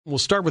We'll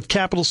start with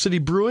Capital City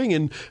Brewing,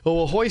 and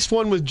we'll hoist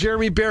one with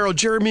Jeremy Barrow.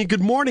 Jeremy,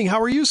 good morning.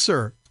 How are you,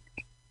 sir?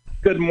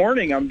 Good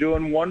morning. I'm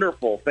doing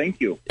wonderful. Thank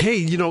you.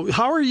 Hey,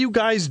 how are you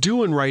guys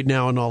doing right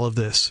now in all of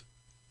this?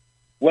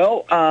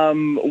 Well,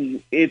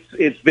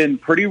 it's been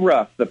pretty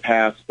rough the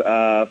past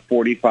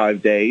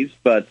 45 days,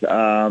 but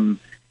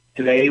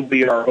today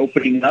we are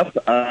opening up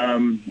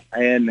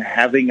and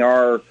having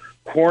our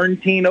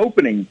quarantine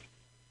opening.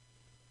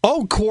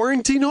 Oh,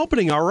 quarantine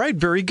opening. All right,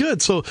 very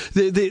good. So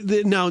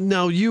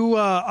now you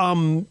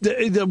well,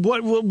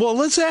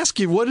 let's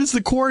ask you, what is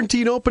the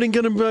quarantine opening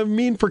going to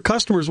mean for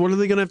customers? What are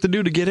they going to have to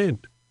do to get in?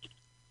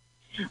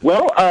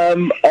 Well,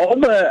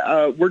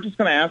 we're just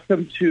going to ask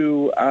them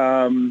to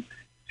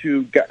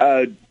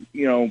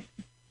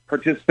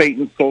participate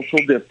in social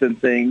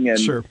distancing, and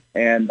sure.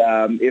 And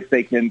if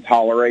they can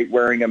tolerate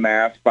wearing a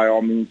mask, by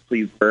all means,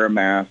 please wear a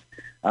mask.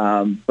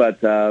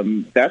 But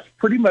that's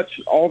pretty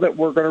much all that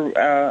we're going to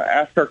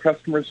ask our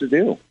customers to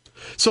do.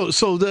 So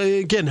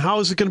again, how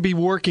is it going to be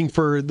working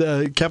for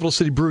the Capital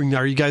City Brewing?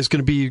 Are you guys going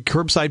to be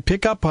curbside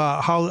pickup?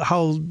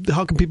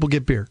 How can people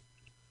get beer?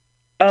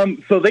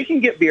 So they can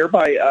get beer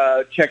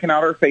by checking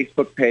out our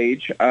Facebook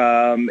page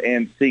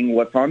and seeing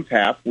what's on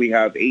tap. We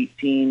have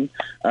 18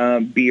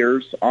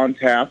 beers on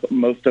tap,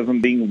 most of them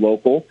being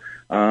local.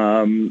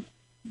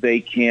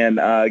 They can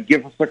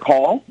give us a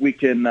call. We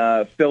can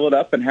fill it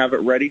up and have it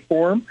ready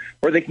for them,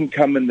 or they can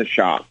come in the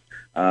shop.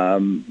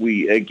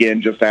 We,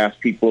 again, just ask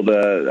people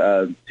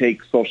to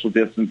take social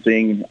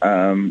distancing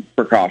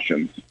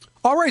precautions.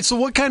 All right, so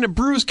what kind of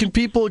brews can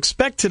people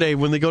expect today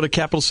when they go to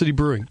Capital City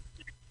Brewing?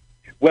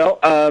 Well,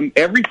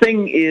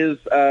 everything is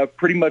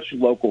pretty much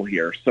local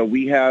here. So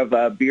we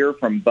have beer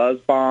from Buzz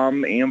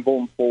Bomb,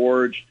 Anvil and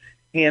Forge,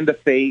 Hand of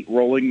Fate,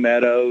 Rolling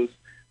Meadows,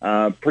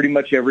 pretty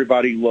much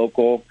everybody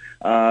local.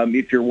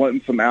 If you're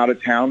wanting some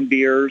out-of-town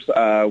beers,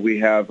 we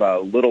have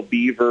Little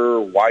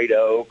Beaver, White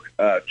Oak,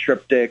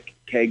 Triptych,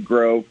 Keg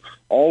Grove,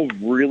 all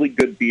really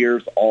good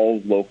beers,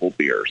 all local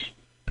beers.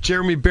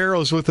 Jeremy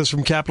Barrow is with us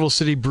from Capital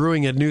City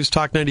Brewing at News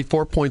Talk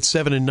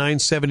 94.7 and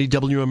 970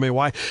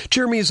 WMAY.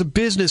 Jeremy, as a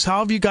business, how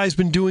have you guys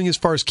been doing as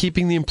far as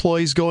keeping the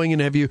employees going,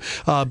 and have you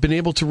been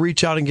able to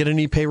reach out and get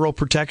any payroll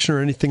protection or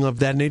anything of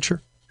that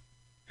nature?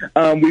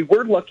 We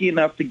were lucky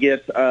enough to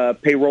get a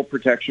payroll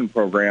protection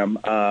program.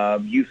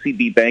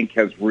 UCB Bank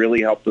has really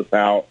helped us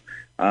out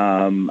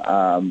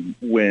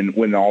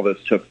when all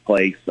this took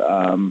place.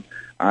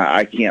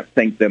 I can't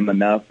thank them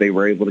enough. They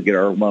were able to get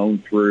our loan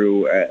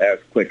through as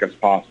quick as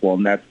possible,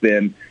 and that's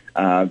been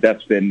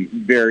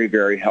very,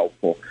 very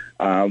helpful.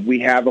 We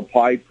have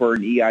applied for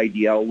an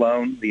EIDL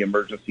loan, the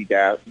Emergency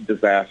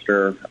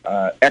Disaster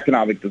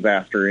Economic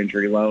Disaster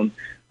Injury Loan,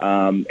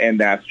 and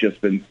that's just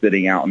been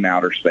sitting out in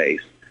outer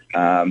space.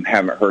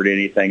 Haven't heard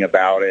anything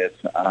about it,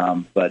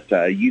 but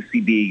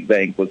UCB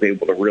Bank was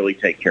able to really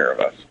take care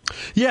of us.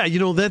 Yeah,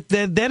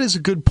 that is a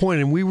good point,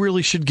 and we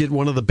really should get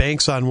one of the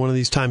banks on one of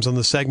these times on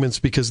the segments,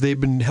 because they've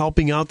been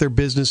helping out their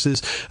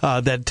businesses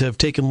that have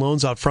taken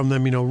loans out from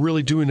them,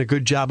 really doing a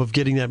good job of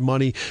getting that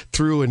money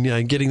through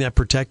and getting that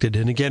protected.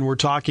 And again, we're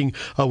talking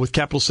with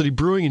Capital City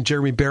Brewing and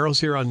Jeremy Barrows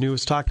here on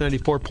News Talk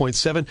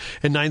 94.7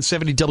 and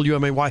 970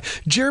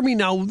 WMAY. Jeremy,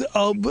 now,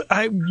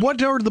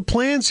 what are the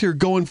plans here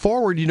going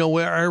forward?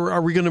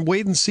 Are we going to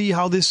wait and see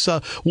how this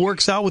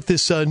works out with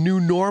this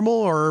new normal,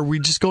 or are we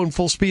just going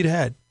full speed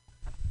ahead?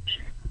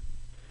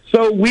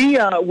 So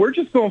we're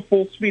just going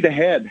full speed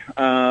ahead.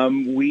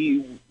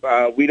 We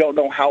don't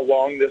know how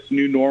long this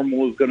new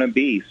normal is going to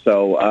be,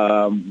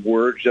 so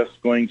we're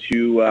just going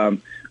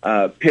to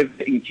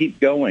pivot and keep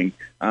going.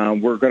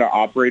 We're going to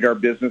operate our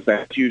business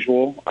as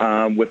usual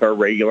with our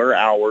regular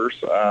hours,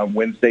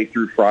 Wednesday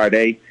through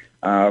Friday,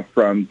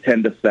 from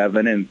 10 to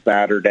 7, and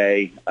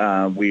Saturday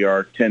we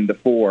are 10 to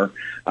 4.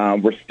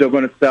 We're still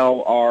going to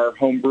sell our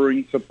home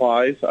brewing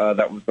supplies.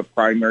 That was the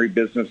primary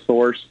business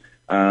source.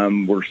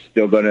 We're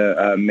still going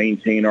to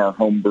maintain our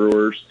home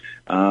brewers.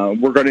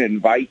 We're going to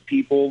invite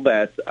people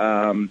that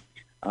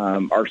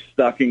are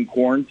stuck in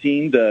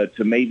quarantine to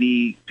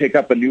maybe pick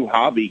up a new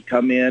hobby.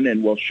 Come in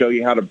and we'll show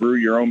you how to brew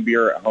your own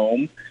beer at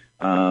home.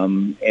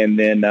 And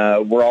then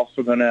we're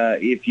also going to,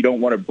 if you don't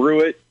want to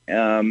brew it,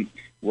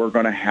 we're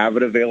going to have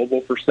it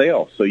available for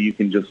sale. So you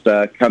can just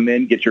come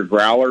in, get your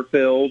growler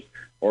filled,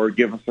 or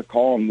give us a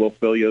call and we'll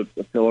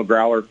fill a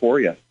growler for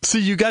you. See,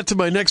 you got to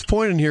my next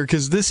point in here,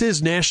 because this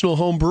is National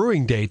Home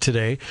Brewing Day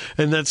today,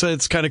 and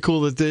it's kind of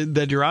cool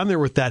that you're on there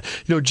with that.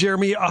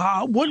 Jeremy,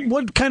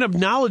 what kind of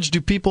knowledge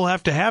do people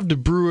have to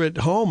brew at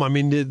home? I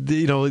mean,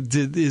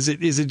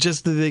 is it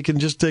just that they can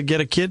just get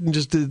a kit and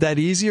just that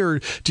easy, or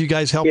do you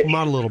guys help them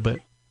out a little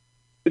bit?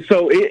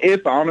 So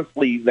it's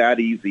honestly that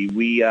easy.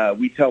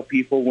 We tell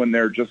people when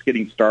they're just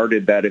getting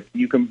started that if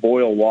you can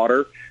boil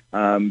water,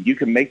 you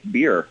can make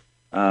beer.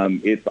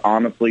 It's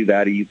honestly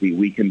that easy.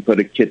 We can put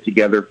a kit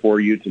together for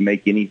you to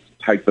make any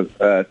type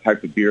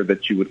of beer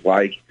that you would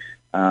like,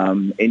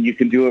 and you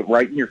can do it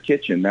right in your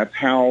kitchen. That's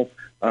how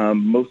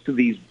most of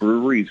these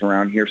breweries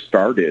around here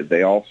started.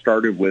 They all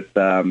started with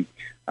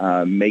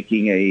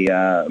making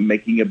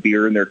a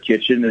beer in their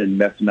kitchen and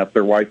messing up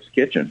their wife's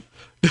kitchen.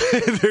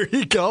 There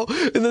you go.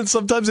 And then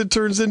sometimes it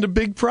turns into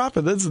big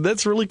profit.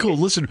 That's really cool.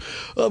 Listen,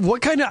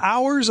 what kind of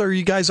hours are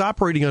you guys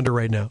operating under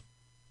right now?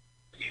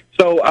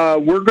 So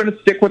we're going to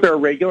stick with our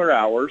regular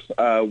hours,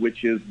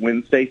 which is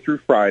Wednesday through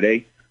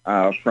Friday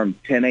from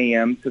 10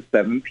 a.m. to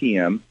 7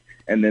 p.m.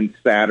 And then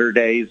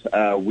Saturdays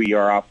we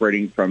are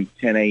operating from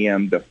 10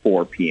 a.m. to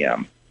 4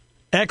 p.m.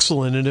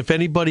 Excellent. And if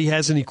anybody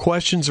has any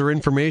questions or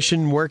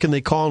information, where can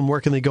they call and where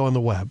can they go on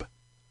the web?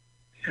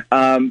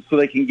 So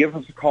they can give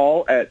us a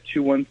call at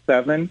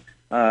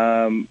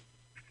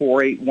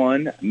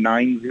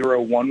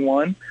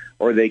 217-481-9011,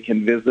 or they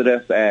can visit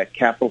us at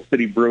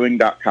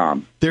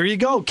capitalcitybrewing.com. There you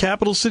go,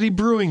 Capital City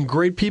Brewing.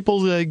 Great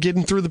people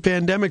getting through the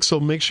pandemic,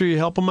 so make sure you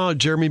help them out.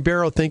 Jeremy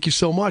Barrow, thank you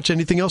so much.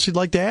 Anything else you'd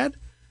like to add?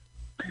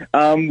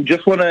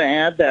 Just want to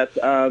add that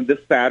this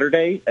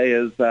Saturday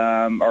is,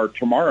 or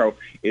tomorrow,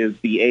 is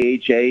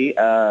the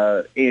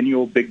AHA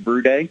annual Big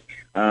Brew Day.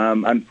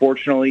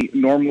 Unfortunately,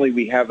 normally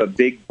we have a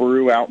big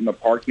brew out in the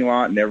parking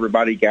lot and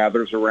everybody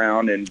gathers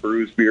around and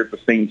brews beer at the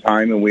same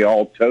time and we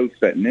all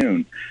toast at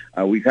noon.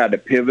 We've had to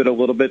pivot a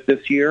little bit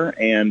this year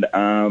and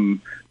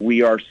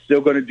we are still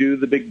going to do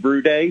the Big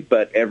Brew Day,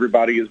 but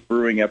everybody is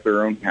brewing at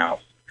their own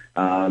house.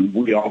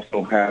 We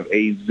also have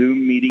a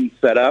Zoom meeting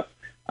set up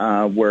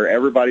where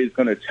everybody's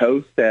going to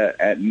toast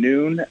at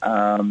noon,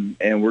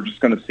 and we're just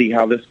going to see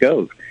how this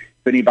goes.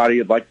 If anybody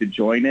would like to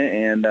join it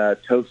and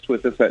toast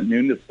with us at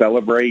noon to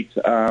celebrate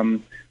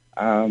home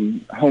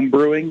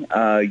brewing,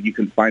 you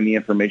can find the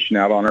information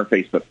out on our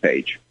Facebook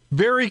page.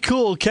 Very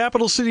cool.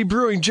 Capital City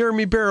Brewing,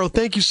 Jeremy Barrow,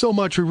 thank you so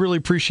much. We really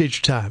appreciate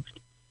your time.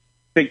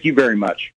 Thank you very much.